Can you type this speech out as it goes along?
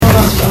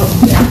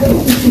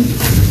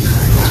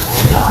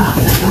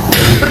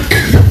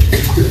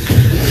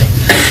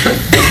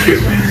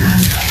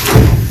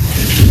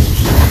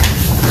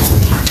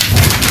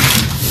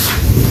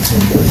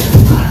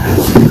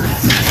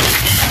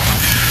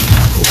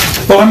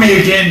Well, let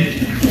me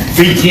again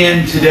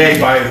begin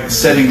today by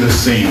setting the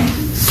scene,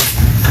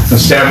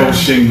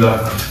 establishing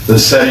the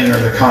setting or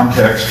the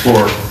context for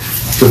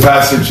the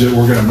passage that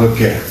we're going to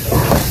look at.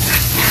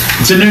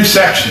 It's a new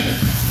section.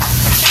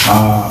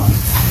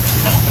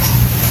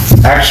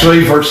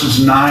 Actually,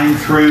 verses 9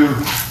 through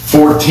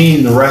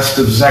 14, the rest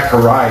of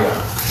Zechariah,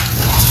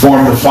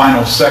 form the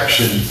final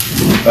section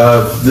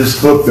of this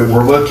book that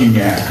we're looking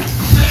at.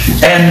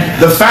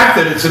 And the fact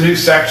that it's a new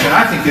section,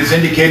 I think, is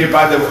indicated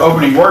by the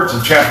opening words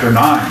of chapter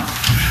 9.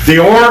 The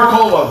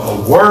oracle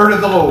of the word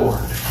of the Lord.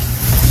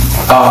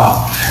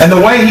 And the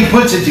way he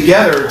puts it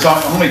together, it's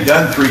only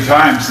done 3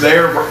 times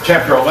there,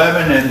 chapter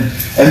 11, and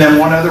then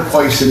one other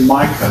place in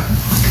Micah.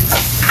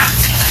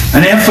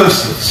 An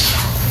emphasis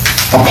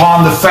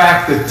upon the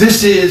fact that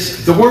this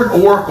is, the word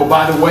oracle,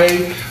 by the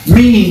way,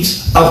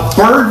 means a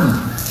burden.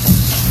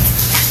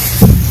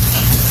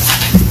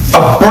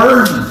 A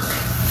burden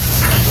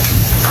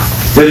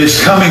that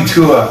is coming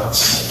to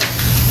us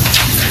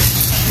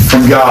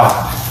from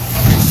God.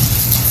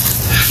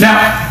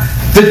 Now,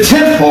 the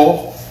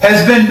temple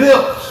has been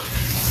built.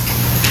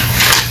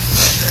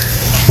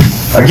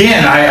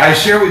 Again, I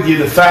share with you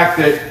the fact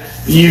that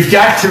you've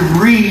got to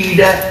read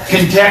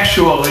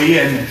contextually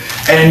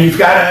and you've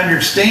got to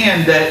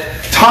understand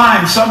that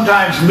time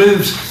sometimes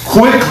moves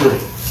quickly.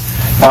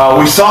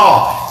 We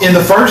saw in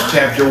the first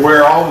chapter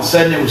where all of a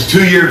sudden it was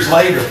 2 years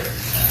later.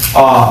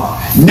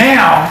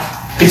 Now,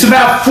 it's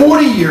about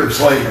 40 years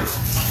later.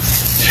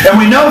 And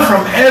we know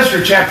from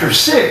Ezra chapter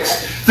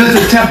 6 that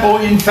the temple,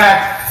 in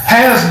fact,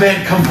 has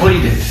been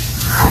completed.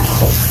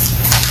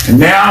 And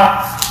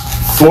now,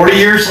 40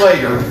 years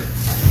later,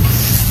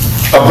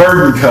 a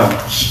burden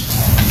comes.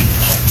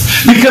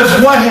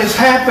 Because what has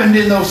happened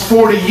in those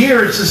 40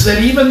 years is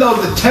that even though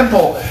the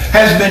temple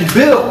has been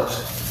built,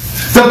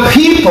 the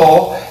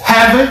people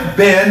haven't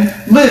been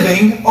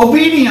living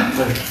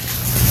obediently.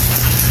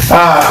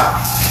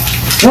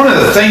 One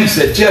of the things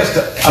that just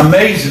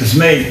amazes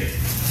me,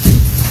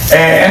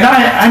 and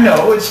I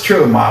know it's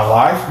true in my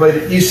life,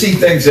 but you see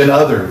things in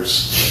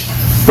others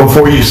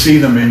before you see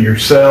them in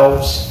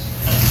yourselves.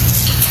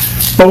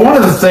 But one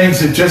of the things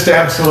that just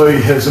absolutely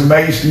has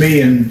amazed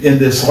me in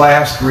this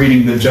last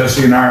reading that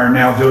Jesse and I are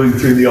now doing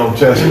through the Old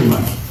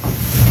Testament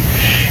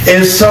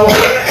is so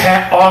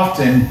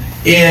often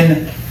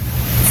in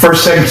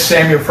 1st, 2nd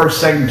Samuel, 1st,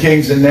 2nd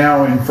Kings, and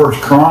now in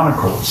 1st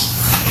Chronicles,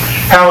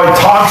 how it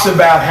talks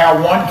about how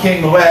one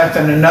king left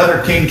and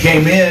another king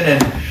came in,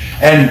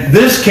 and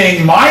this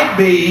king might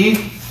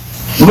be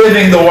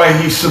living the way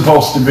he's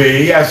supposed to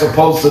be as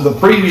opposed to the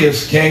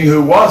previous king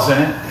who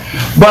wasn't.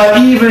 But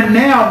even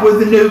now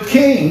with the new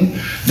king,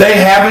 they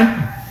haven't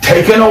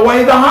taken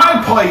away the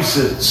high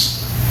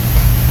places.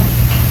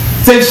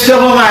 They've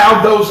still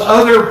allowed those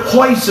other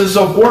places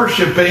of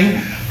worshiping,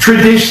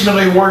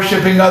 traditionally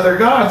worshiping other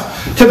gods,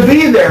 to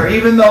be there,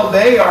 even though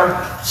they are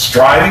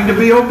striving to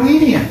be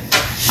obedient.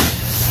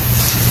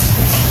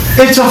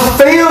 It's a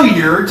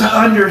failure to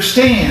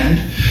understand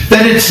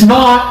that it's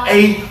not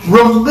a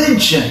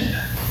religion.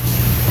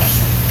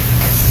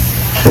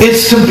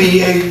 It's to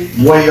be a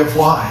way of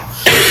life.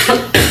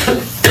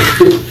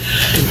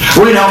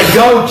 We don't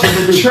go to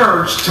the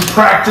church to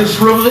practice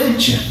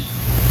religion.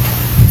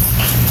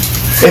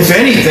 If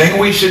anything,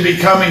 we should be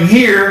coming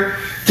here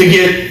to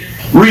get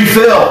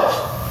refilled,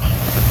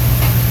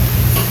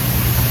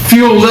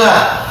 fueled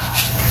up,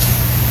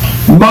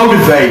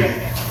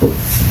 motivated,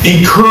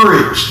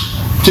 encouraged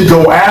to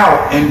go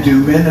out and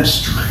do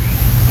ministry.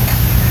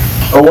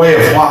 A way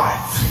of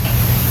life.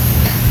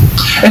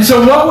 And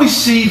so what we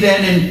see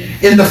then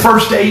in the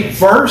first 8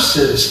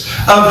 verses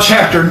of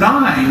chapter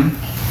 9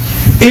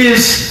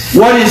 is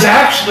what is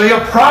actually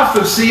a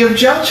prophecy of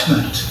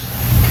judgment.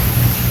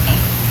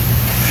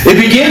 It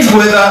begins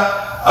with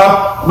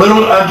a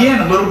little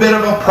bit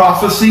of a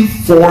prophecy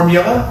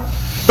formula,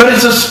 but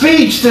it's a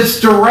speech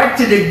that's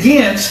directed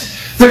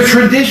against the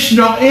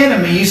traditional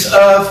enemies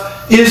of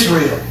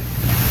Israel,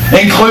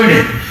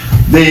 including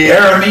the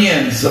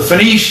Arameans, the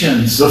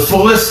Phoenicians, the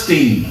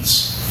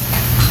Philistines.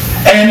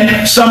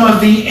 And some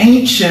of the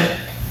ancient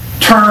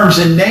terms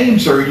and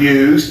names are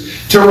used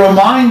to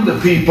remind the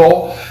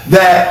people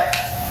that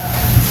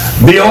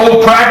the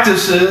old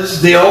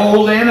practices, the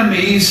old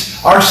enemies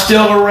are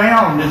still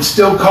around and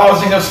still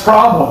causing us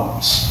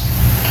problems.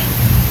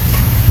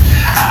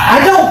 I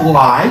don't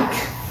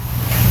like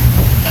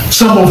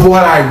some of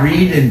what I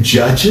read in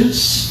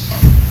Judges.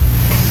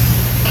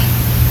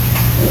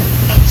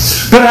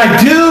 But I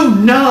do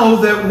know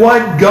that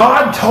what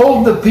God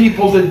told the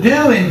people to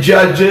do in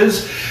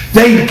Judges,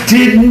 they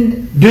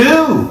didn't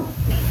do.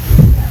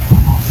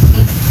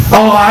 A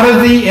lot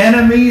of the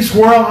enemies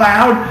were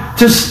allowed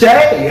to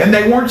stay, and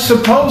they weren't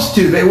supposed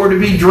to. They were to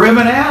be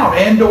driven out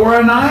and or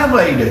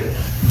annihilated.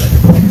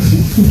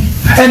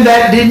 And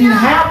that didn't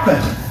happen.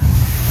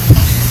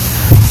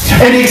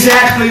 And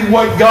exactly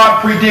what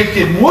God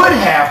predicted would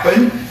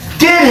happen,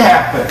 did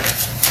happen.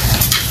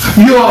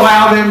 You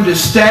allow them to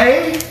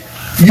stay.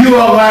 You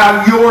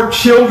allow your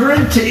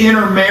children to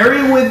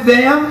intermarry with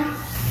them.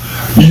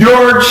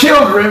 Your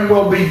children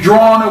will be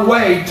drawn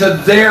away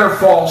to their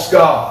false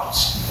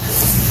gods.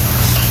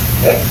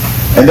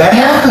 And that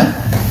happened.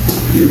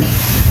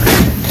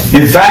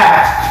 In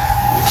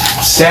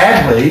fact,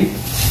 sadly,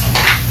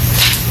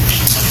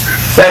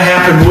 that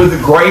happened with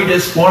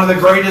one of the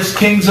greatest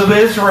kings of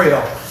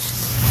Israel.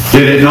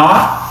 Did it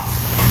not?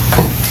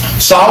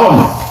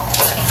 Solomon.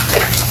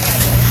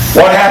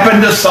 What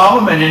happened to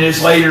Solomon in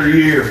his later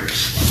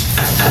years?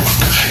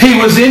 He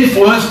was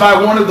influenced by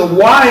one of the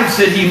wives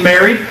that he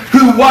married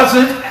who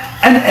wasn't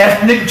an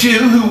ethnic Jew,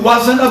 who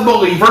wasn't a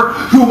believer,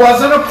 who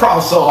wasn't a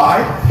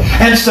proselyte.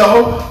 And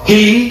so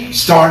he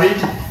started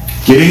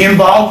getting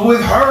involved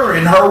with her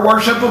in her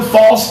worship of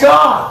false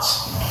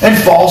gods and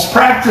false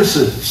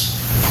practices.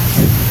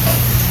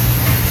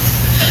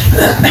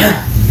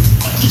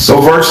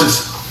 So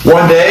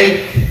one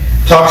day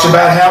talks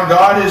about how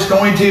God is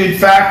going to in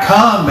fact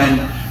come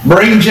and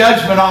bring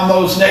judgment on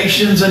those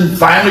nations and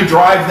finally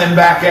drive them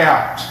back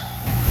out.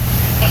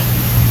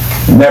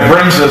 And that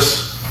brings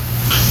us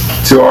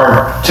to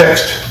our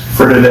text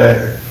for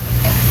today.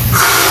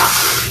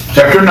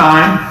 Chapter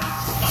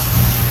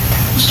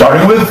 9,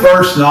 starting with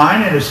verse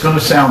 9, and it's going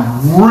to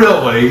sound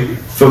really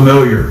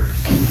familiar.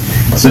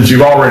 Since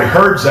you've already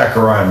heard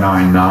Zechariah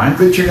 9:9,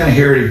 but you're going to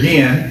hear it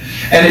again,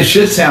 and it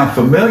should sound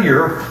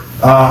familiar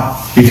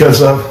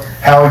because of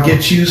how it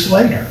gets used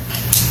later.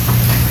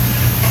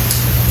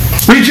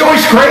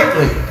 Rejoice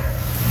greatly,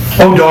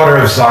 O daughter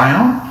of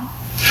Zion.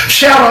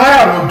 Shout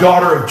aloud, O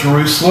daughter of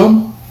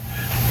Jerusalem.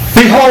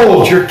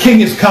 Behold, your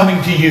king is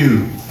coming to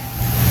you.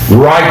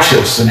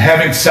 Righteous and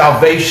having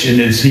salvation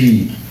is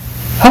he.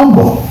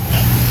 Humble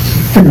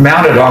and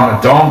mounted on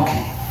a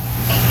donkey,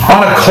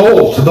 on a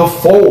colt, the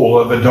foal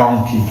of a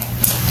donkey.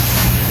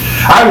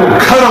 I will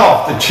cut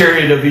off the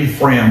chariot of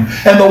Ephraim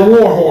and the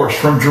war horse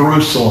from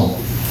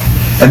Jerusalem.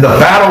 And the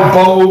battle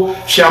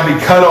bow shall be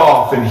cut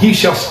off, and he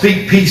shall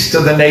speak peace to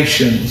the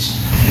nations.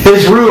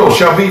 His rule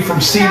shall be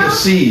from sea to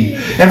sea,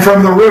 and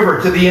from the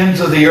river to the ends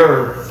of the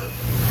earth.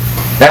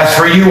 As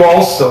for you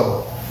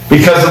also,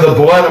 because of the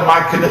blood of my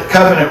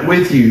covenant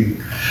with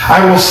you,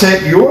 I will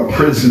set your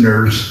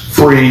prisoners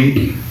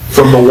free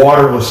from the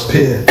waterless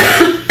pit.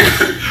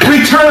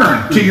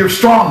 Return to your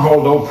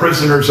stronghold, O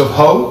prisoners of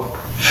hope.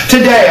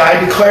 Today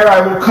I declare I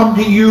will come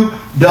to you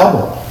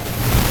double.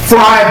 For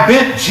I have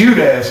bent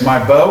Judah as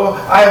my bow.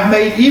 I have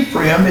made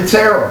Ephraim its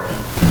arrow.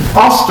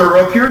 I'll stir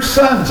up your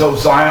sons, O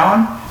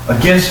Zion,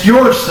 against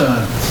your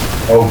sons,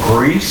 O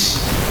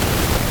Greece,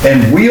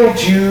 and wield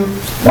you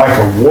like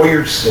a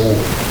warrior's sword.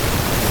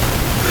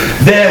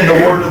 Then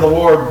the word of the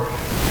Lord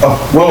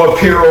will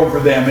appear over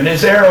them, and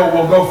his arrow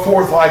will go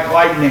forth like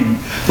lightning.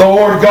 The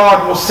Lord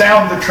God will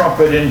sound the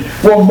trumpet and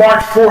will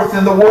march forth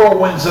in the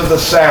whirlwinds of the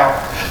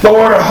south. The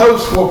Lord of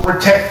hosts will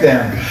protect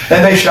them,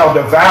 and they shall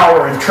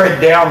devour and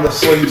tread down the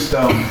sling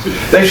stones.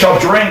 They shall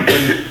drink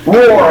and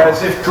roar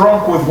as if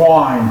drunk with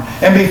wine,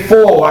 and be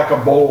full like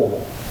a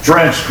bowl,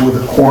 drenched with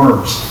the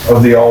corners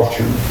of the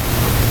altar.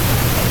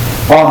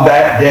 On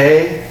that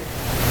day,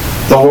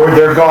 the Lord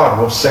their God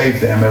will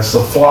save them as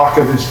the flock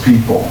of his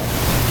people.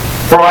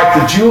 For like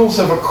the jewels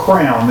of a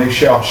crown, they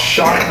shall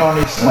shine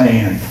on his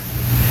land.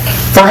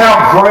 For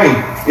how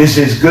great is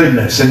his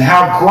goodness, and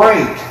how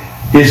great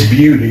his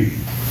beauty.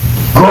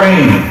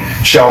 Grain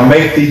shall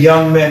make the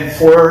young men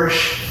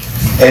flourish,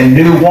 and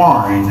new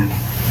wine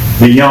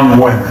the young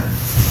women.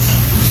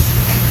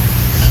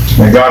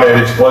 May God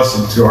add his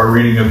blessing to our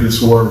reading of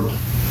this word.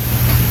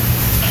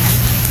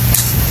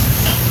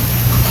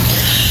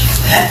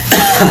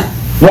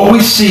 What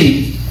we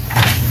see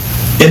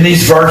in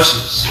these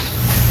verses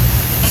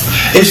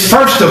is,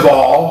 first of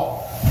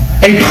all,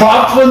 a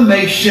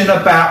proclamation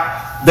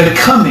about the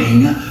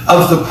coming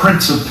of the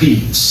Prince of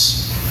Peace.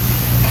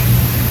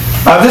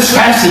 This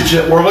passage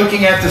that we're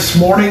looking at this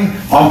morning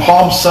on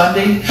Palm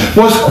Sunday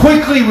was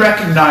quickly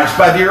recognized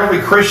by the early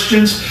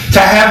Christians to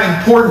have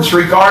importance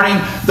regarding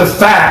the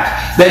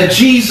fact that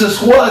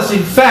Jesus was,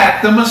 in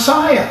fact, the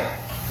Messiah.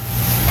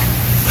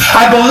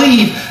 I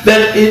believe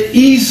that it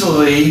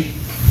easily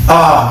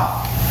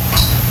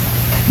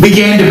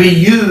began to be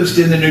used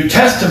in the New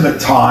Testament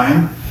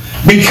time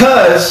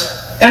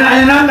because, and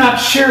I'm not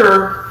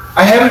sure,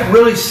 I haven't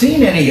really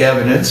seen any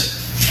evidence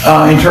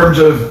in terms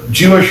of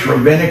Jewish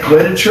rabbinic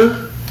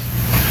literature,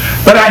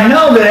 but I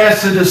know that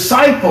as the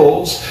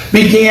disciples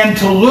began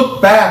to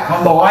look back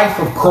on the life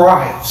of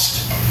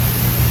Christ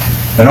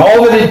and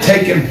all that had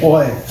taken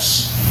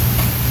place,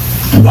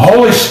 and the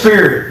Holy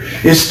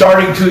Spirit is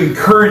starting to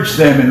encourage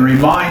them and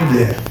remind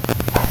them,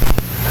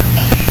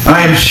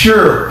 I am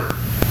sure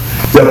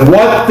that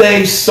what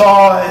they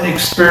saw and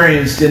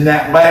experienced in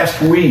that last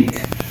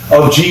week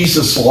of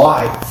Jesus'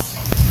 life,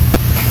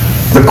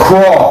 the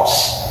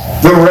cross,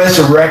 the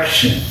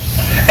resurrection,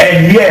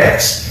 and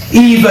yes,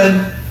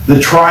 even the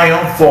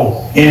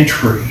triumphal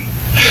entry,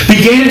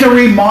 began to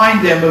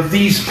remind them of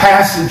these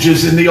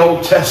passages in the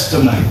Old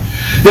Testament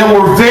that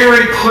were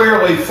very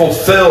clearly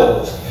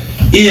fulfilled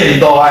in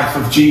the life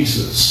of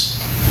Jesus.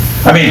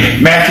 I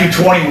mean, Matthew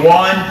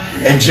 21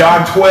 and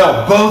John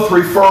 12 both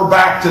refer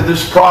back to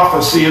this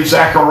prophecy of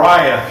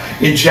Zechariah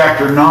in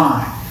chapter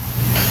 9.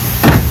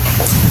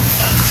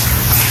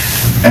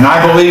 And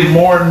I believe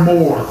more and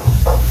more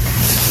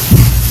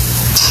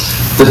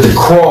that the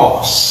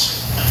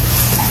cross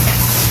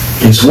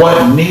is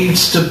what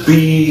needs to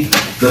be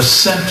the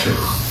center,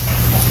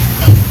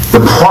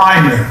 the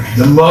primary,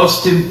 the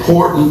most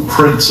important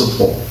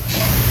principle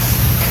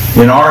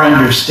in our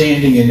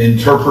understanding and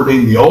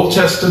interpreting the Old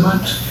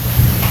Testament,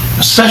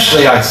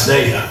 especially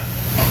Isaiah,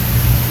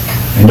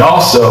 and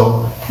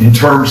also in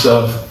terms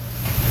of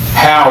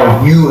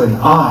how you and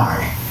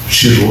I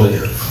should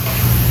live.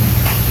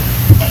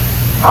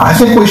 I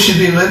think we should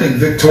be living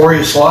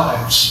victorious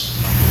lives.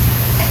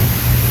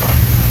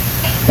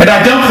 And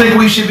I don't think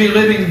we should be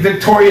living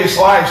victorious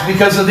lives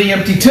because of the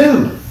empty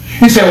tomb.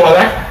 You say, well,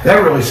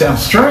 that really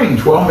sounds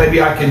strange. Well,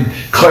 maybe I can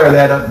clear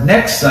that up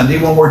next Sunday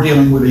when we're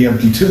dealing with the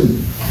empty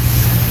tomb.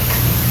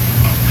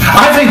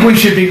 I think we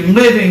should be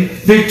living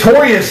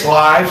victorious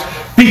lives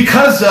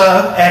because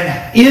of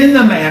and in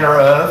the manner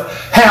of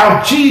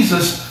how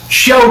Jesus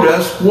showed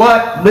us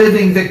what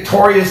living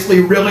victoriously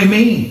really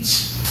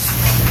means.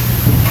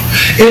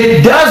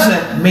 It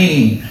doesn't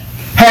mean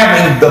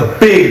having the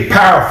big,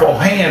 powerful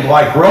hand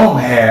like Rome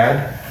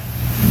had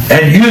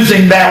and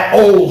using that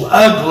old,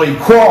 ugly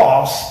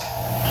cross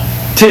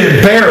to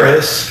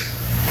embarrass,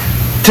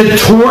 to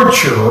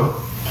torture,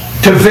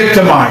 to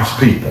victimize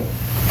people.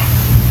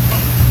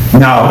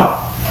 No.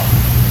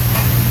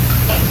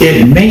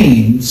 It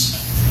means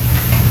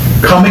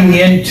coming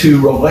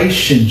into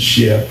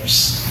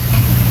relationships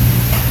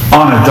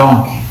on a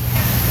donkey.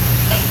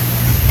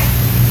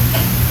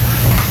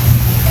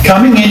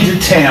 Coming into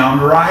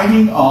town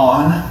riding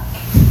on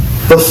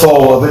the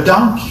foal of a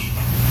donkey.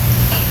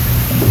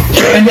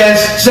 And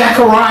as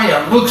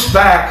Zechariah looks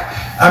back,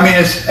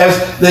 as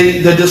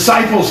the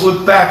disciples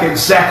look back at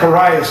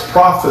Zechariah's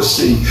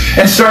prophecy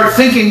and start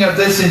thinking of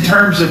this in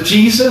terms of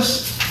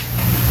Jesus,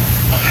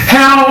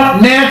 how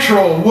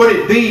natural would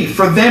it be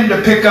for them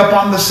to pick up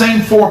on the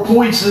same 4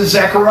 points that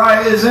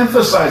Zechariah is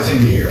emphasizing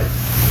here?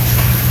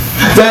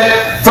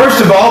 That, first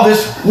of all,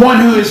 this one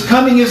who is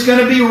coming is going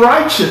to be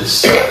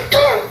righteous.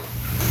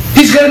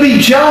 He's going to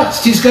be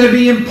just. He's going to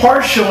be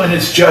impartial in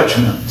his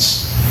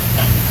judgments.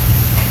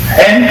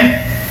 And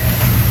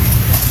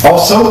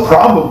also,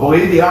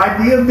 probably, the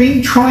idea of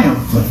being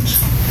triumphant.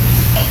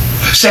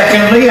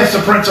 Secondly, as the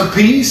Prince of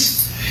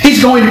Peace,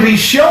 he's going to be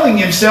showing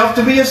himself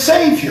to be a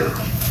Savior.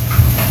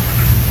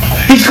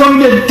 He's going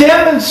to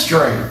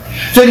demonstrate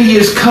that he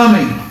is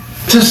coming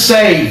to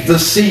save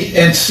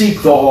and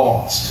seek the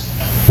lost.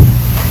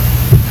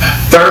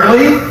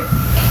 Thirdly,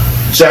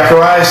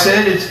 Zechariah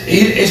said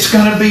it's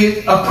going to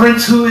be a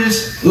prince who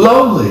is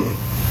lowly.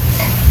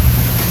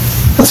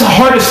 That's the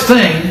hardest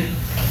thing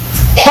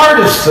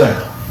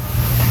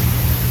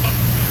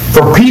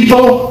for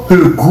people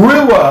who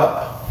grew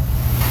up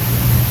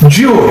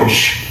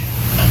Jewish,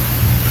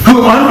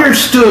 who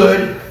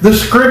understood the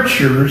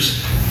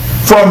Scriptures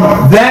from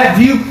that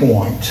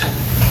viewpoint.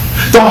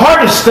 The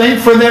hardest thing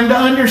for them to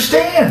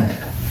understand.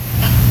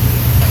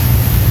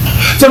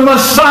 The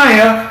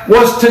Messiah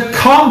was to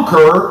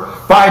conquer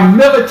by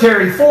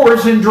military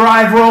force and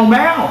drive Rome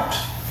out.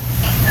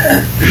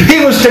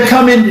 He was to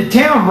come into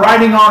town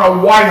riding on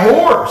a white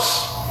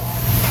horse.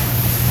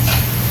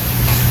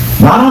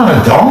 Not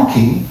on a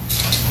donkey.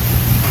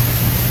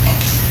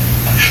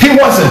 He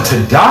wasn't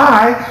to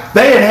die.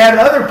 They had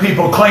other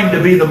people claim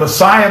to be the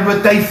Messiah,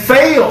 but they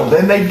failed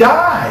and they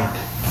died.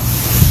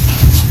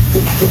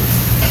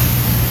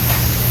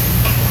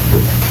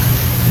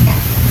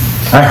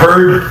 I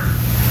heard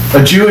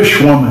a Jewish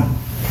woman,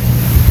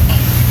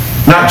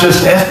 not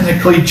just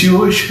ethnically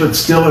Jewish, but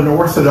still an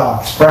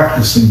Orthodox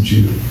practicing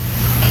Jew,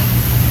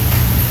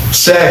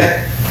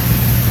 say,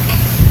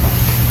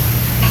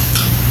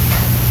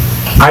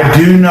 I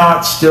do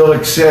not still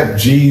accept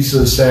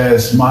Jesus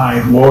as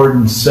my Lord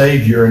and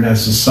Savior and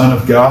as the Son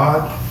of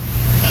God.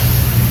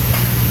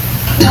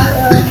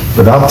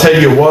 But I'll tell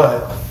you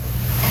what,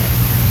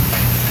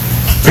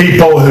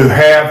 people who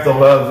have the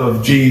love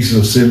of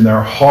Jesus in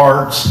their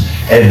hearts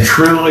and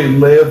truly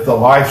live the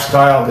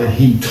lifestyle that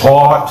he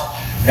taught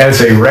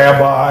as a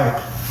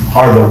rabbi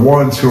are the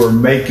ones who are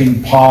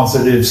making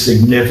positive,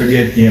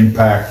 significant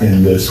impact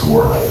in this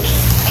world.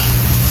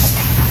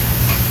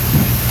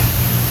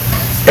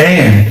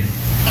 And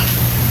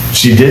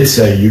she did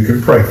say, you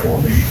can pray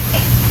for me.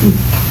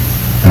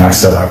 And I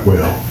said, I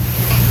will.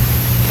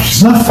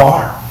 She's not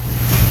far.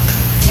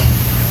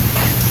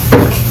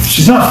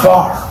 She's not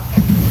far.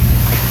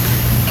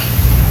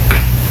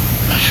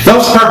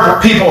 Those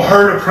people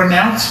heard a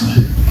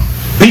pronouncement.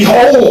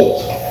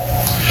 Behold.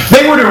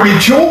 They were to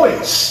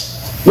rejoice.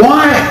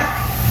 Why?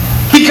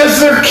 Because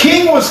their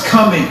king was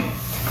coming.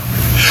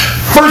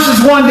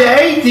 Verses 1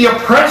 to 8, the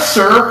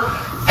oppressor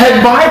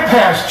had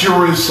bypassed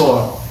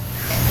Jerusalem.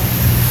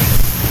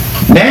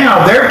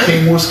 Now their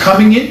king was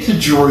coming into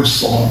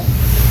Jerusalem.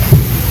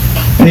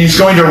 And he's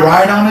going to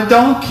ride on a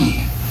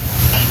donkey.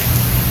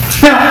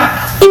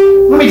 Now,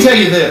 let me tell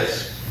you this.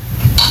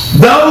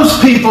 Those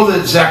people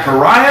that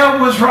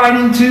Zechariah was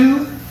writing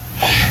to,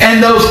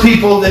 and those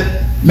people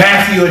that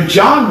Matthew and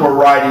John were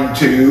writing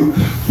to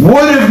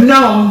would have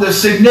known the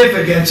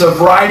significance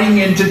of riding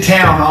into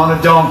town on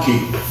a donkey.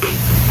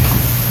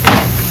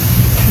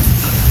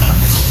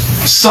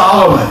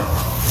 Solomon.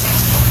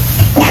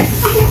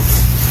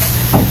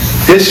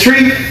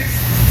 History,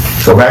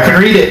 go back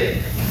and read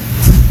it.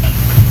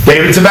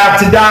 David's about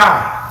to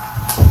die.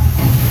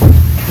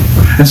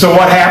 And so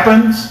what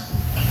happens?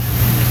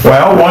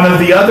 Well, one of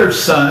the other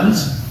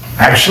sons,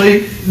 actually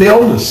the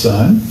oldest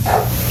son,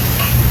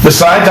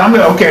 decides, I'm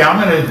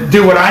going to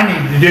do what I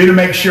need to do to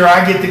make sure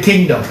I get the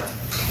kingdom.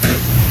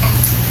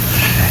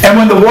 And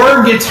when the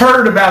word gets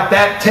heard about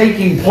that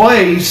taking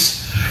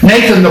place,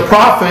 Nathan the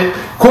prophet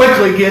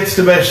quickly gets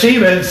to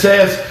Bathsheba and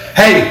says,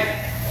 hey,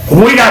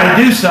 we got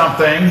to do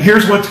something.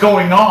 Here's what's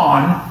going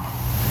on.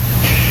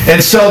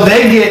 And so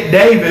they get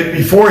David,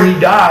 before he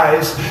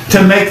dies,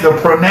 to make the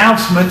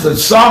pronouncement that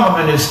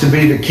Solomon is to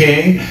be the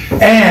king.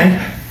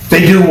 And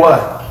they do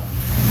what?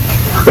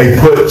 They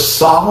put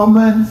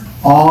Solomon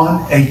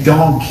on a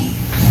donkey.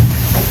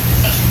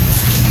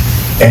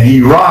 And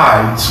he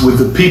rides with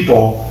the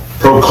people,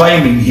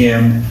 proclaiming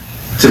him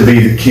to be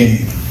the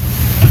king.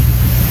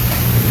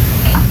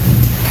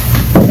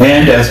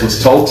 And as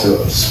was told to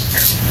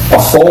us, a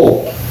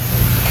foal,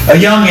 a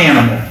young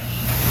animal,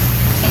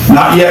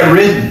 not yet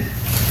ridden,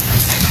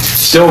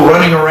 still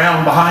running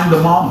around behind the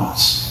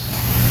mamas.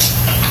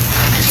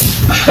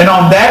 And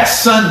on that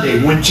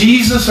Sunday, when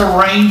Jesus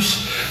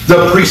arranged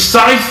the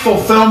precise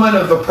fulfillment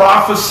of the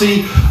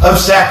prophecy of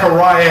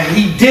Zechariah,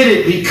 he did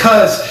it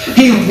because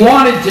he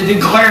wanted to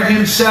declare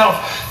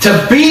himself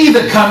to be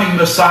the coming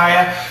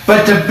Messiah,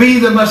 but to be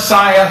the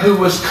Messiah who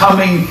was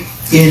coming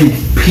in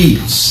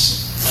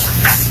peace,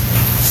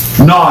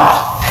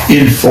 not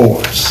in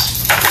force.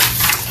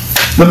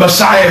 The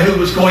Messiah who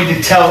was going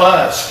to tell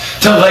us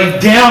to lay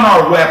down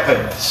our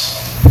weapons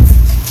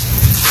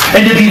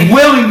and to be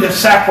willing to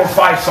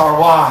sacrifice our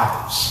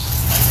lives.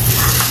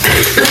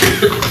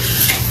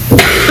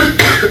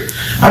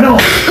 I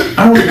don't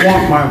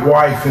want my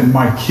wife and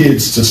my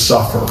kids to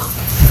suffer.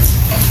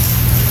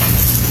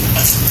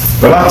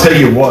 But I'll tell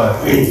you what,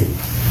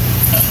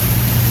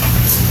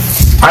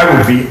 I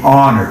would be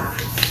honored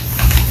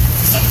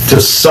to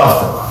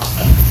suffer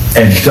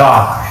and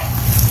die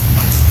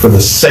for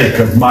the sake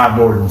of my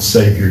Lord and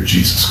Savior,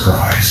 Jesus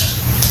Christ.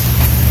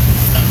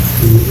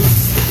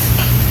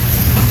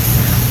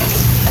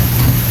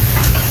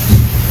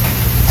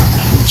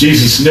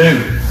 Jesus knew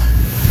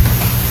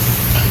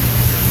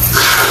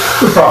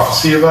the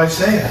prophecy of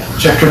Isaiah,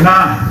 chapter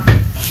 9.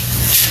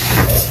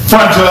 For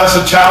unto us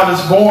a child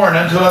is born,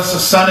 unto us a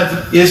son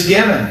is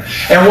given.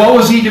 And what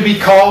was he to be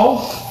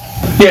called?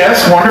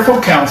 Yes, Wonderful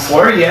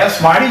Counselor.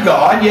 Yes, Mighty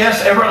God.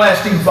 Yes,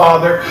 Everlasting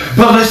Father.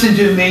 But listen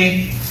to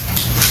me,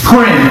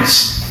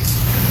 Prince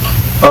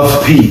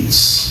of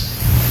Peace.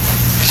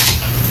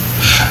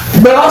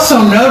 But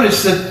also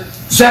notice that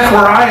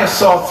Zechariah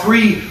saw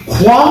three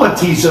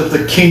qualities of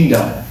the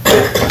kingdom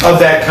of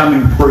that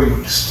coming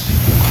priest.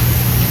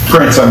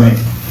 Prince, I mean.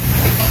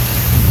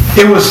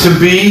 It was to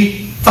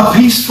be a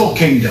peaceful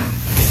kingdom.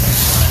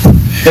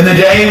 In the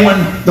day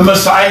when the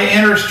Messiah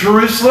enters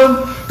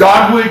Jerusalem,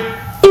 God would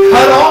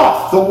cut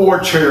off the war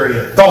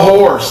chariot, the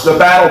horse, the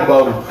battle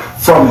boat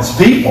from its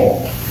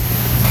people.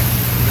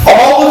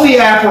 All of the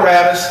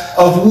apparatus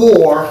of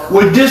war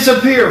would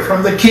disappear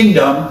from the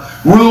kingdom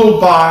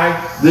ruled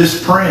by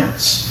this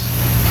prince.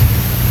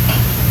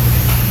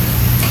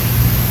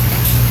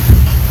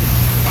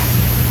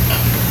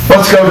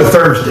 Let's go to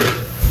Thursday.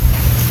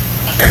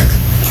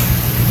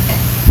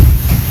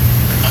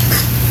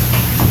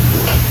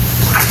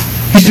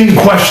 He's being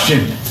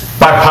questioned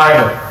by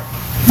Pilate,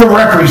 the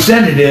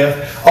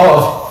representative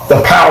of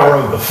the power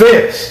of the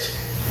fist.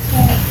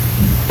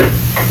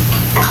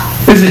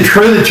 Is it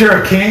true that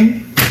you're a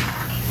king?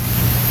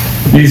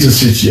 Jesus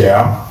says,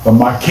 yeah, but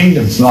my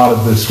kingdom's not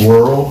of this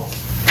world.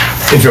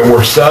 If it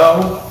were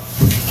so,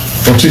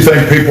 don't you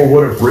think people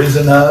would have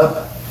risen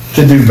up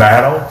to do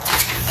battle?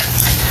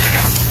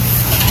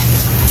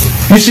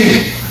 You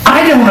see,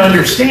 I don't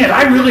understand.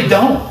 I really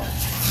don't.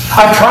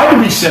 I've tried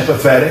to be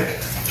sympathetic,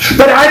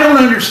 but I don't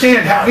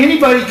understand how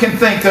anybody can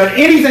think that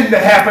anything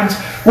that happens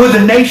with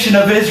the nation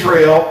of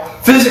Israel,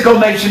 physical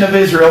nation of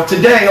Israel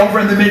today over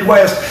in the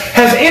Midwest,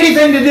 has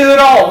anything to do at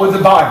all with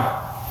the Bible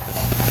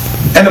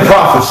and the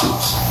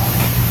prophecies.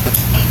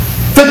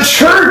 The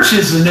church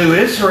is the new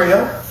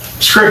Israel,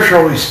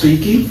 scripturally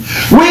speaking.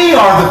 We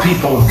are the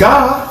people of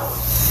God.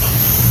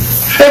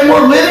 And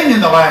we're living in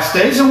the last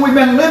days, and we've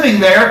been living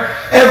there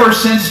ever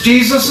since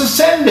Jesus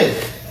ascended.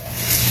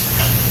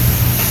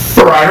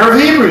 The writer of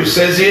Hebrews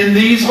says, in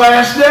these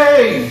last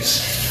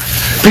days.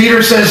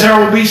 Peter says there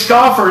will be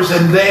scoffers,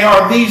 and they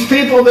are these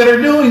people that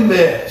are doing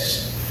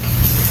this.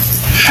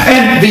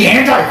 And the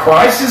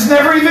Antichrist is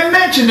never even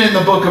mentioned in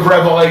the book of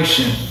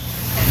Revelation.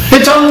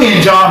 It's only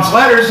in John's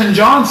letters, and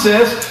John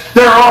says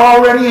there are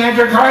already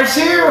Antichrists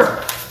here.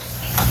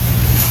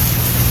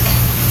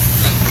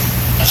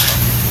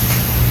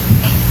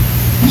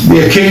 This would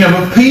be a kingdom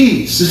of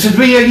peace. This would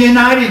be a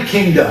united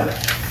kingdom.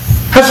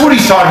 That's what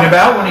he's talking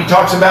about when he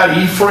talks about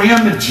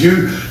Ephraim and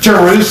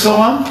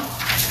Jerusalem.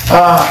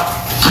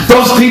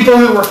 Those people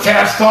who were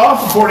cast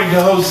off, according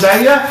to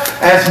Hosea,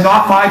 as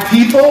not my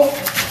people,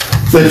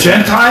 the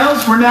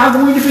Gentiles, were now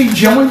going to be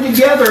joined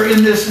together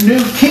in this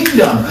new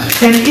kingdom.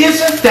 And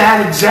isn't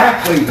that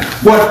exactly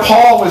what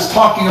Paul is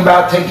talking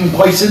about taking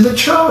place in the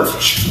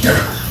church?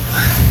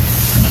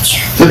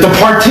 That the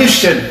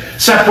partition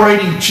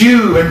separating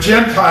Jew and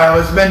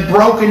Gentile has been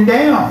broken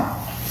down.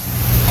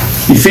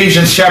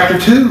 Ephesians chapter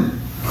 2.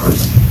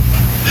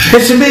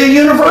 It's to be a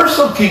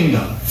universal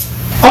kingdom.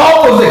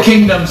 All of the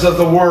kingdoms of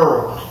the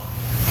world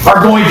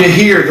are going to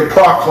hear the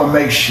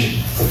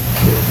proclamation.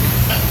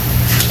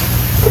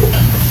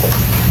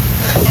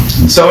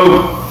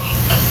 So,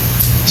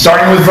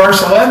 starting with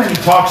verse 11, he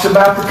talks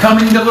about the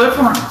coming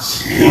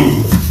deliverance.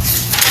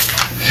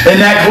 In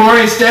that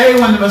glorious day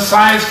when the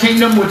Messiah's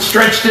kingdom would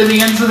stretch to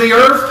the ends of the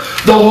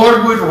earth, the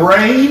Lord would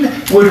reign,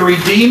 would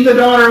redeem the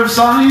daughter of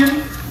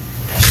Zion,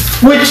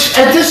 which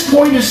at this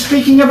point is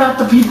speaking about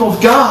the people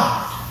of God.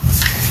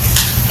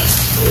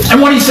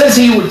 And when he says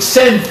he would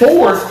send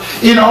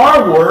forth, in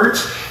our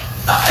words,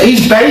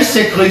 he's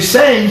basically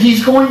saying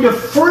he's going to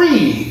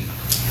free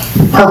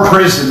her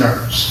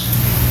prisoners.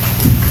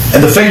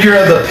 And the figure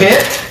of the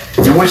pit,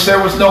 in which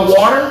there was no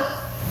water,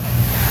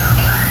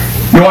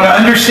 you want to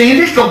understand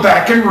it? Go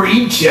back and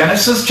read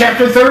Genesis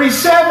chapter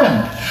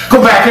 37.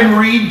 Go back and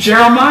read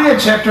Jeremiah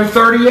chapter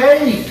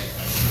 38.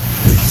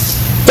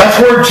 That's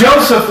where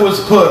Joseph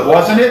was put,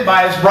 wasn't it,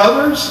 by his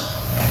brothers?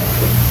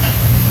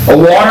 A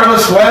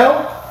waterless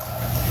well?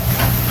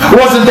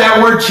 Wasn't that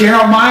where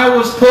Jeremiah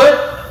was put?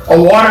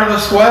 A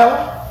waterless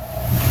well?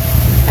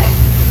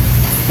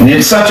 And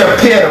in such a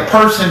pit, a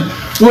person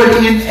would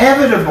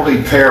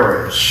inevitably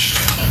perish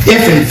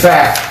if, in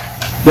fact,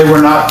 they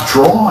were not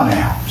drawn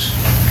out,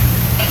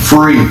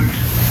 freed.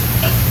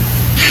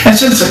 And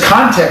since the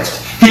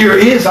context here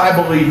is, I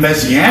believe,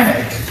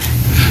 messianic,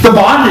 the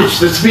bondage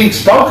that's being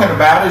spoken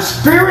about is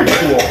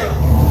spiritual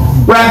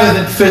rather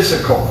than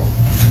physical.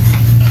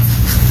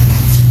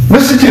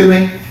 Listen to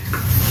me.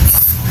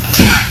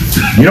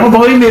 You don't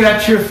believe me,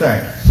 that's your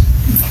thing.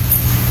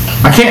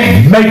 I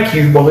can't make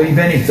you believe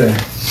anything.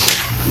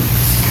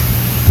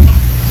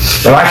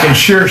 But I can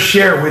sure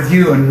share with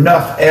you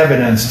enough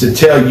evidence to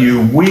tell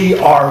you we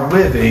are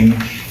living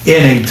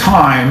in a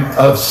time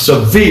of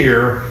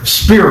severe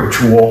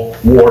spiritual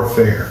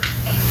warfare.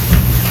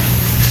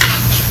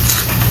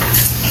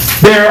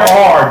 There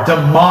are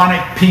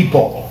demonic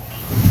people.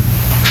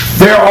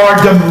 There are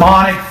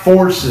demonic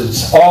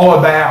forces all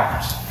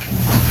about.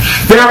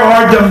 There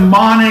are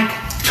demonic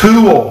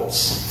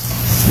tools.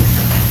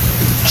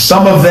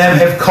 Some of them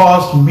have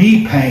caused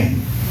me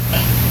pain.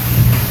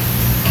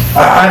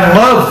 I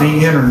love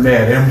the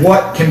internet and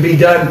what can be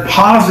done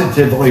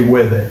positively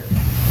with it.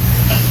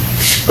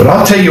 But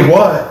I'll tell you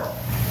what,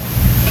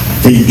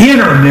 the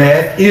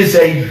internet is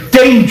a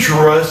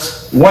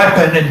dangerous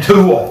weapon and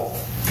tool.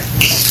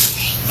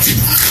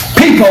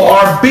 People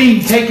are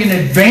being taken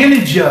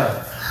advantage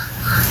of,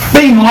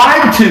 being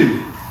lied to.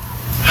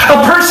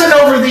 A person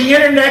over the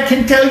internet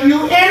can tell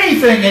you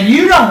anything and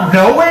you don't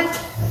know it.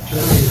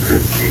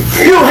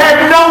 You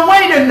have no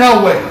way to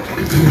know it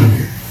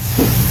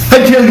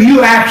until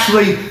you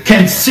actually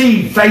can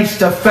see face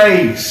to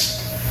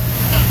face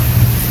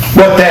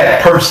what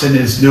that person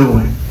is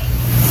doing.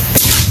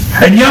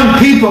 And young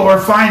people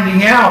are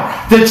finding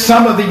out that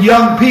some of the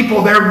young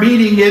people they're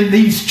meeting in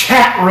these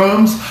chat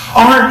rooms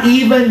aren't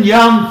even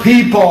young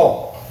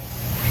people.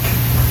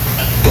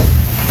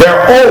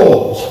 They're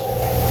old,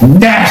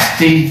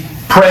 nasty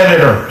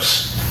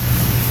predators.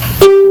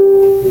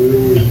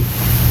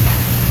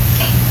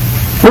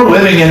 We're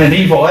living in an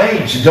evil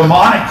age, a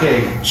demonic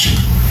age.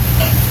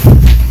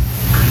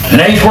 An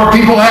age where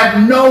people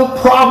have no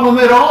problem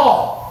at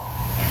all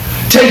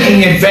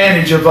taking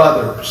advantage of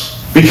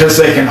others because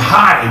they can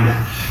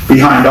hide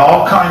behind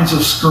all kinds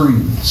of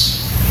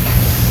screens.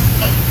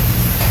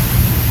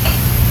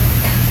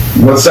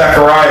 What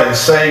Zechariah is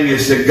saying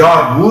is that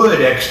God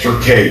would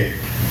extricate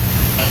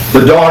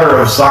the daughter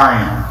of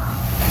Zion.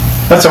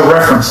 That's a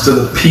reference to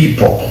the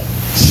people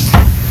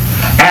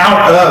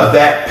out of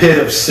that pit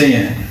of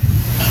sin.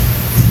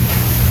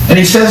 And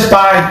he says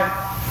by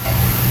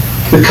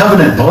the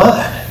covenant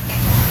blood.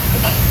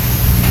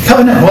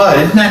 Covenant blood,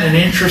 isn't that an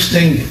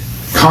interesting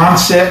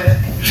concept?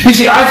 You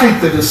see, I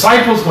think the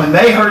disciples, when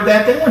they heard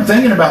that, they weren't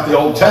thinking about the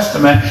Old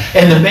Testament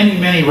and the many,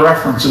 many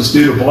references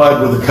due to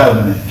blood with the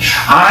covenant.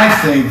 I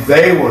think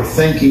they were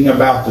thinking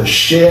about the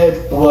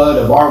shed blood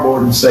of our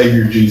Lord and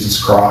Savior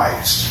Jesus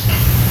Christ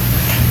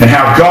and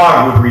how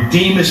God would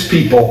redeem His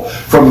people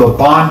from the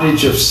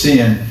bondage of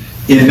sin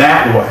in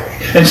that way.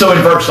 And so in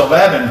verse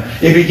 11,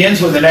 it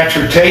begins with an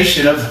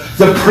exhortation of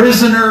the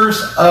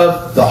prisoners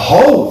of the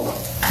hope.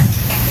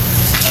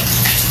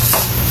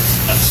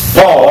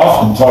 Paul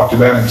often talked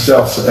about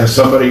himself as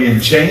somebody in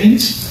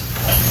chains,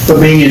 but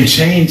being in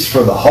chains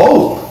for the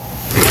hope.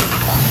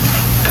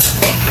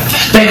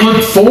 They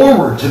looked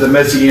forward to the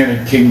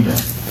Messianic kingdom.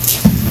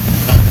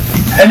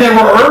 And they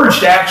were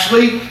urged,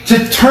 actually,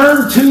 to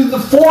turn to the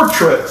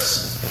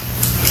fortress.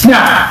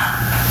 Now,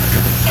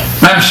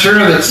 I'm sure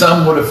that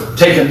some would have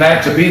taken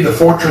that to be the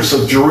fortress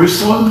of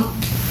Jerusalem.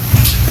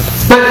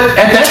 But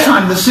at that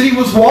time, the city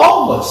was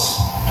wall-less.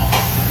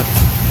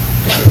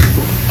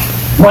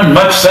 There wasn't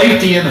much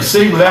safety in a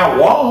city without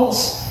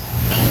walls.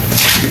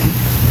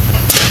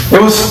 It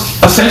was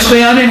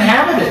essentially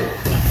uninhabited.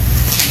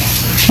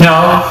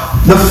 Now,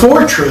 the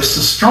fortress,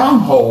 the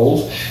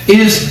stronghold,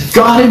 is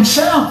God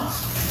Himself.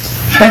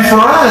 And for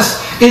us,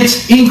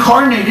 it's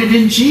incarnated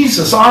in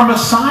Jesus, our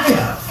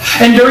Messiah.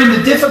 And during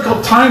the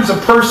difficult times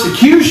of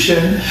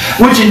persecution,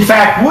 which in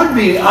fact would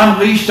be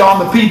unleashed on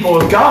the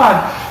people of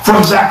God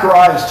from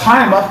Zechariah's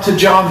time up to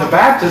John the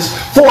Baptist,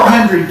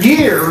 400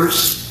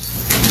 years,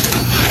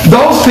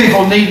 those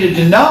people needed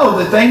to know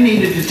that they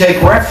needed to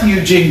take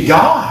refuge in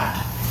God.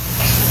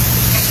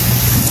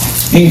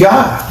 In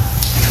God.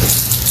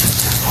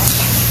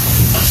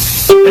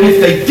 And if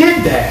they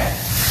did that,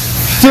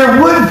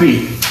 there would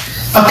be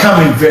a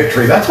coming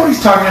victory. That's what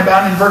he's talking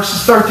about in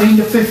verses 13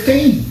 to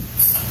 15.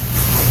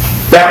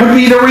 That would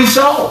be the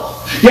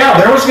result. Yeah,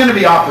 there was going to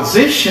be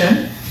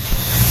opposition,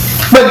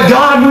 but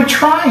God would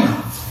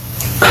triumph.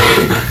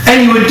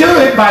 And He would do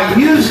it by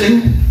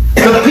using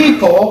the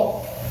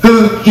people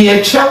who He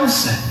had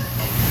chosen.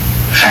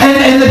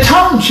 And the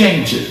tone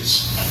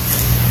changes.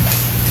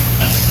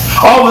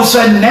 All of a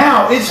sudden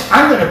now,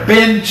 I'm going to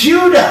bend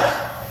Judah.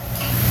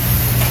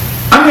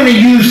 I'm going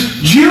to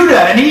use Judah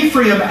and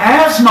Ephraim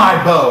as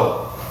my bow.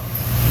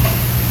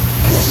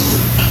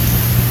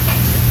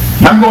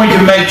 I'm going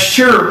to make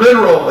sure,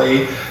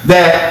 literally,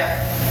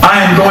 that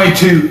I am going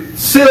to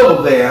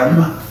fill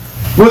them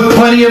with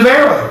plenty of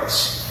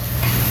arrows.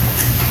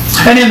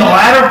 And in the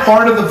latter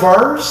part of the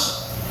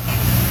verse,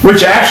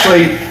 which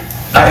actually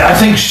I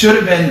think should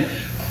have been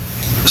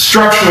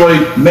structurally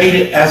made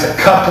it as a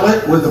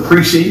couplet with the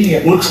preceding,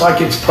 it looks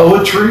like it's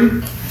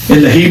poetry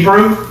in the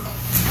Hebrew.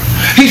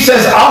 He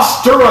says, I'll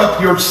stir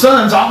up your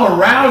sons, I'll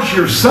arouse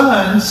your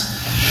sons,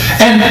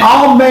 and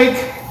I'll make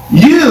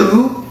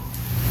you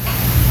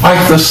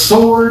like the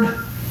sword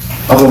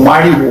of a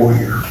mighty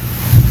warrior.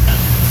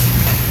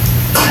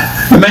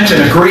 The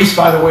mention of Greece,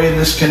 by the way, in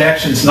this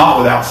connection is not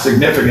without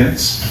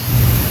significance.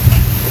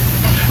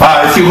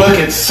 If you look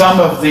at some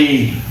of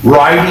the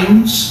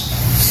writings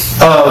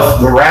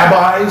of the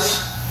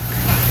rabbis,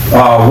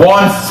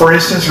 one, for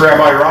instance,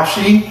 Rabbi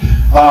Rashi,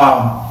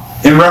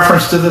 in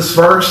reference to this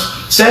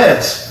verse,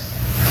 says,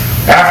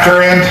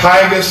 after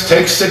Antiochus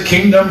takes the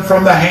kingdom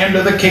from the hand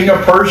of the king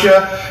of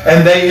Persia,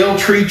 and they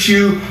ill-treat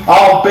you,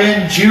 I'll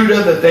bend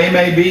Judah that they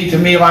may be to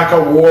me like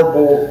a war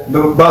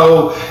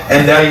bow,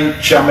 and they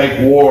shall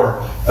make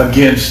war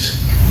against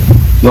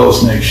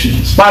those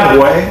nations. By the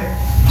way,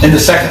 in the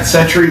 2nd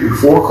century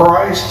before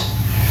Christ,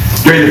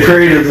 during the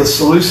period of the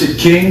Seleucid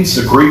kings,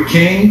 the Greek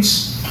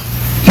kings,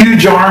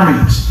 huge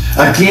armies,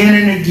 again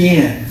and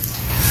again,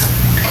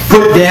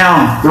 put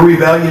down the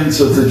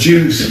rebellions of the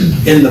Jews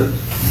in the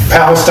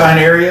Palestine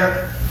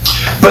area.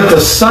 But the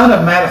son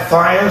of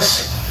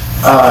Mattathias,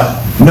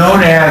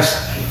 known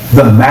as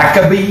the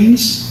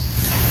Maccabees,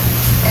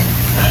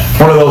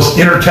 one of those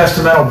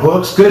intertestamental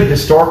books, good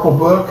historical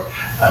book,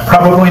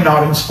 probably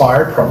not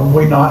inspired,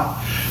 probably not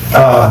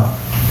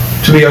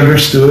to be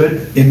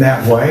understood in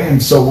that way,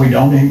 and so we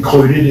don't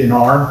include it in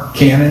our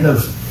canon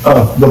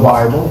of the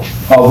Bible,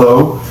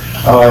 although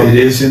it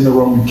is in the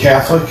Roman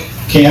Catholic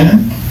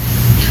canon.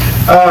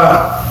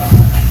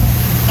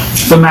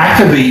 The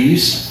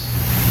Maccabees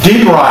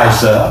did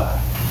rise up,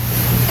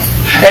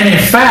 and in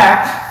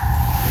fact,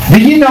 do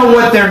you know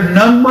what their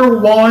number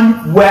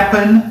one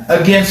weapon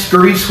against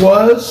Greece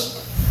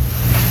was?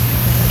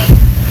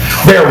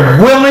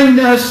 Their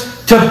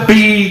willingness to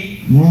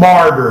be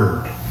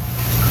martyred.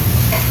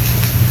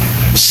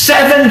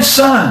 7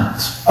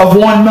 sons of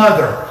one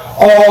mother,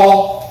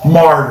 all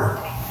martyred.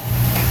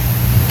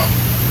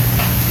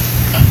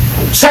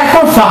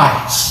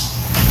 Sacrifice.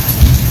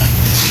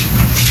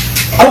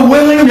 A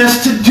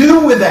willingness to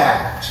do with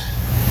that.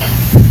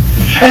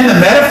 And the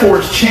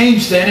metaphors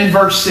change then in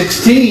verse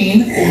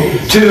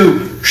 16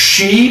 to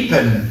sheep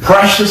and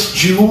precious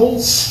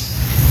jewels.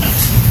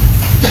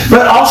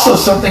 But also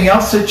something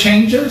else that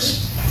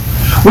changes.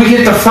 We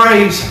get the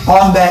phrase,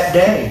 on that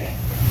day.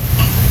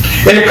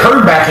 It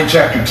occurred back in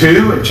chapter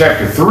 2 and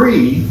chapter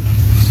 3.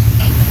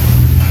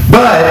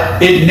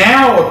 But it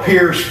now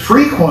appears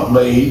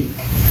frequently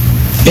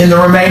in the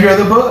remainder of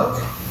the book.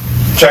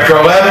 Chapter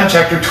 11,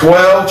 chapter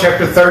 12,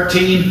 chapter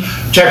 13,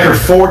 chapter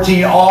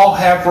 14 all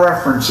have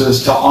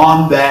references to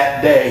on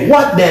that day.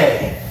 What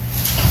day?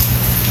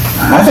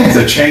 I think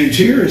the change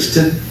here is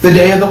to the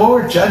day of the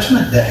Lord,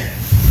 Judgment Day.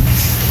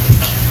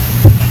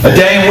 A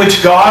day in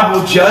which God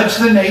will judge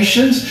the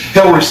nations.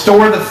 He'll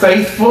restore the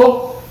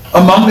faithful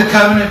among the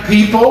covenant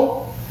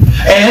people.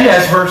 And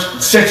as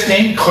verse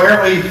 16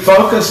 clearly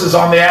focuses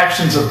on the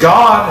actions of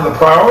God and the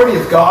priority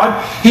of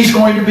God, He's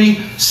going to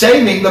be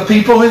saving the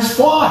people, His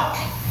flock.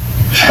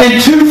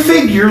 And 2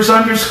 figures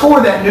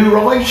underscore that new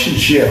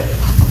relationship.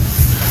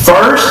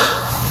 First,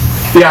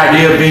 the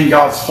idea of being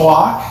God's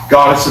flock.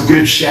 God is a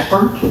good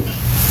shepherd.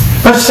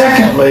 But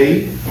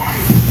secondly,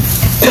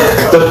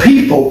 The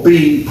people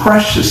being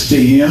precious to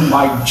him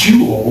like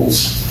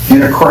jewels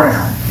in a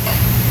crown.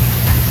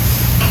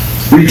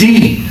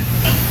 Redeemed.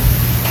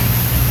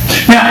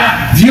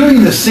 Now,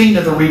 viewing the scene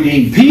of the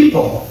redeemed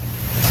people,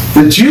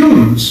 the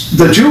jewels,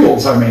 the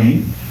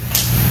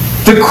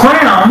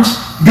crowns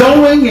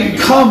going and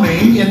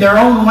coming in their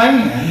own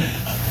land,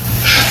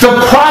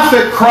 the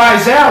prophet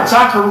cries out,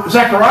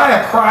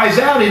 Zechariah cries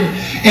out in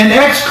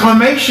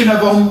exclamation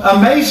of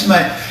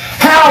amazement,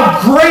 how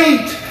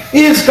great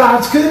is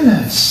God's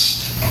goodness.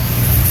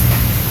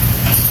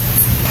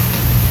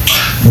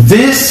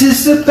 This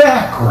is the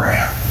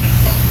background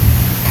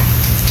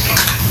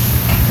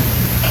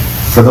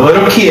for the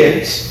little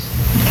kids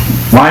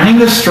lining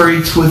the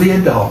streets with the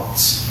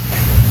adults,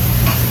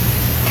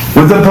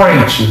 with the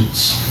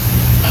branches,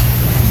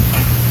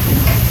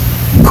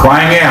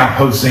 crying out,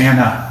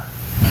 Hosanna.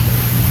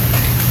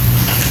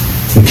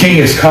 The King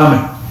is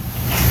coming.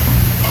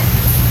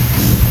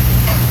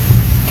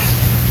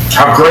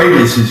 How great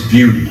is his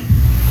beauty.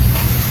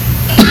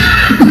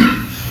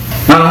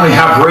 Not only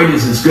how great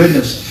is his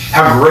goodness,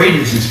 how great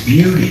is his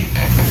beauty.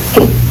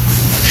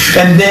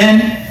 And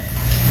then,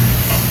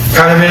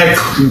 kind of in a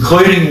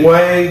concluding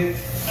way,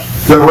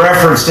 the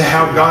reference to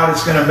how God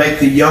is going to make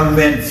the young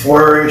men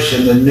flourish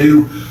and the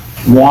new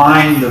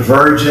wine, the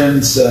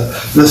virgins,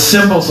 the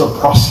symbols of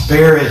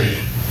prosperity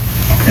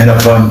and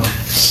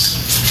abundance.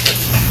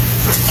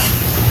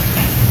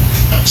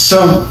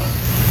 So,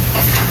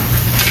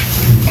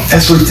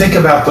 as we think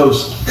about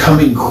those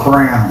coming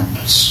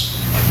crowns,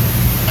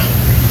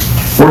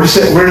 where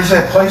does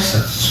that place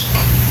us?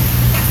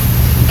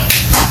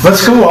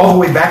 Let's go all the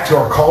way back to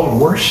our call to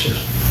worship.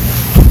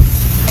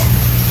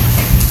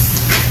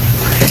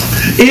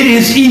 It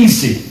is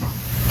easy.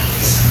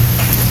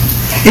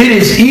 It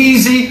is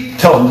easy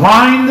to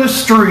line the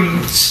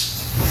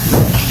streets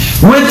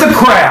with the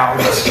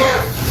crowds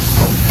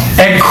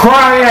and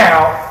cry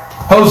out,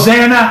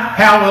 Hosanna,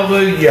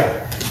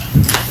 hallelujah.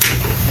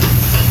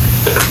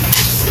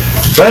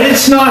 But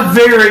it's not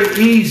very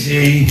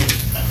easy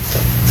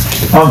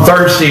on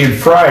Thursday and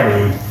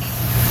Friday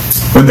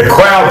when the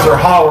crowds are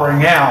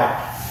hollering out,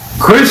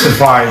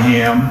 crucify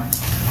him,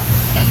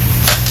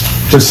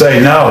 to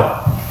say no.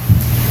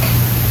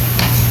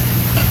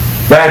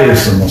 That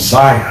is the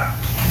Messiah.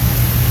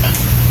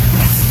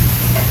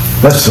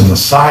 That's the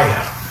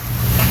Messiah.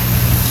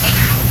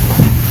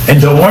 And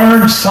to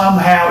learn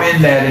somehow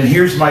in that, and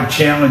here's my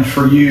challenge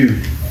for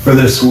you for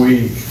this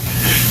week,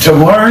 to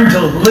learn to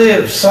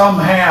live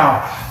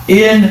somehow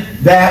in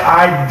that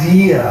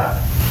idea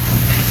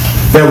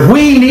that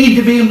we need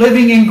to be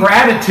living in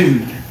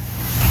gratitude.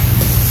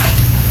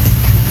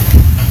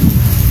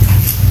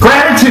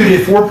 Gratitude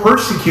if we're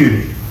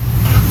persecuted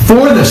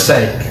for the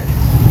sake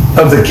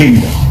of the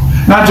kingdom.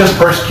 Not just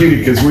persecuted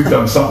because we've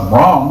done something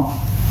wrong.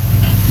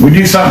 We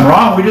do something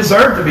wrong, we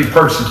deserve to be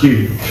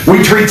persecuted.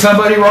 We treat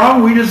somebody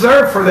wrong, we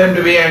deserve for them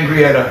to be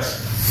angry at us.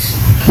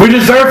 We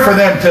deserve for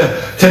them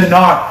to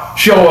not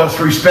show us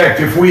respect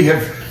if we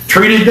have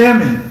treated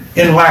them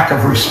in lack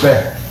of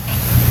respect.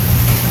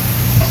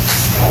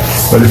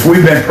 But if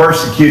we've been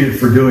persecuted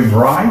for doing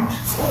right,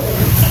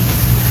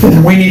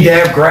 then we need to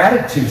have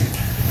gratitude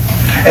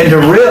and to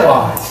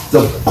realize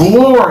the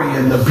glory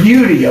and the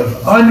beauty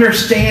of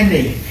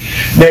understanding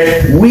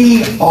that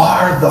we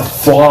are the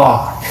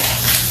flock.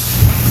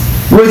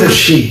 We're the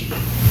sheep.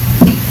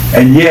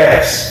 And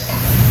yes,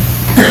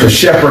 the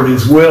shepherd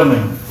is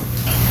willing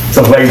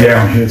to lay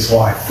down his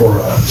life for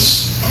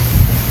us.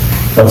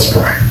 Let's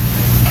pray.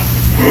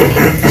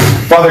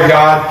 Father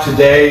God,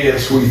 today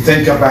as we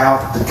think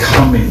about the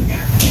coming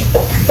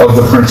of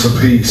the Prince of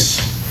Peace,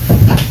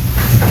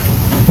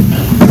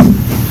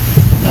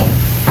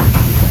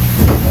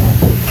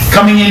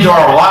 coming into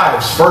our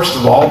lives, first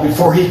of all,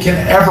 before he can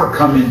ever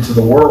come into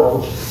the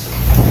world,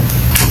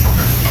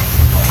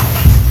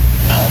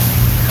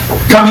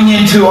 coming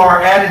into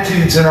our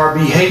attitudes and our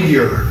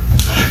behavior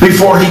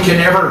before he can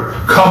ever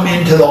come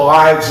into the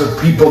lives of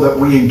people that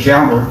we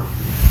encounter.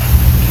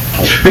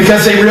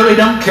 Because they really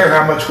don't care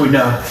how much we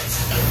know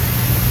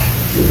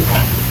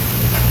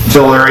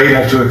until they're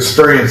able to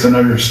experience and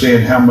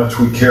understand how much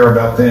we care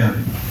about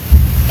them.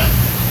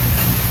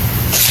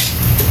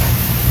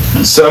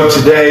 And so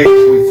today,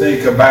 as we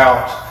think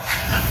about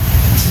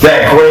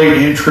that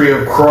great entry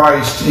of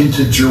Christ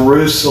into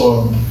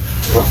Jerusalem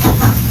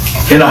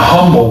in a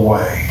humble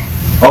way,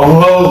 a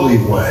lowly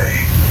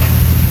way,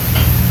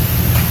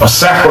 a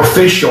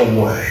sacrificial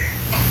way,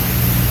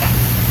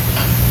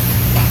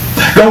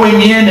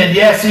 going in and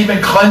yes,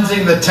 even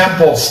cleansing the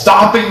temple,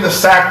 stopping the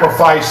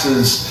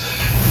sacrifices,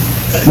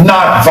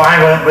 not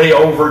violently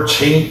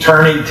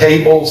overturning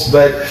tables,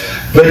 but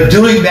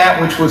doing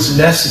that which was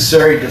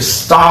necessary to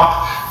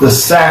stop the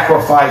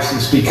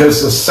sacrifices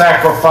because the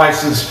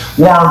sacrifices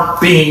weren't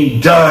being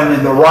done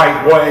in the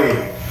right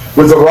way,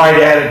 with the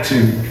right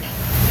attitude.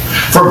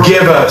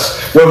 Forgive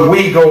us when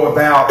we go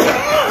about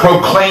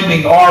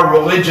proclaiming our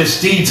religious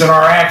deeds and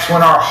our acts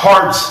when our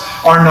hearts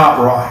are not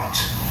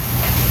right.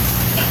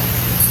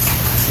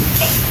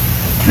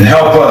 And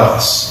help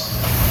us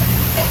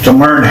to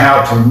learn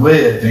how to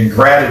live in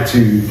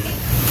gratitude,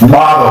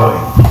 modeling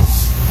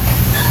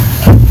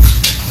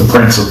the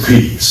Prince of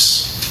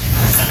Peace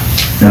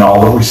in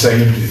all that we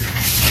say and do.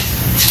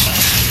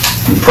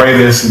 We pray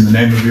this in the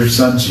name of your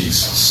Son,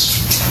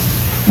 Jesus.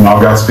 And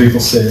all God's people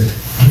said,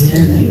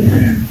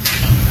 Amen.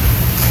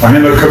 Our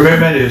hymn of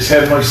commitment is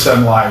Heavenly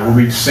Sunlight. We'll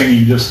be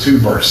singing just 2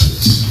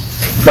 verses.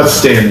 Let's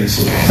stand and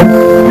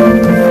sing.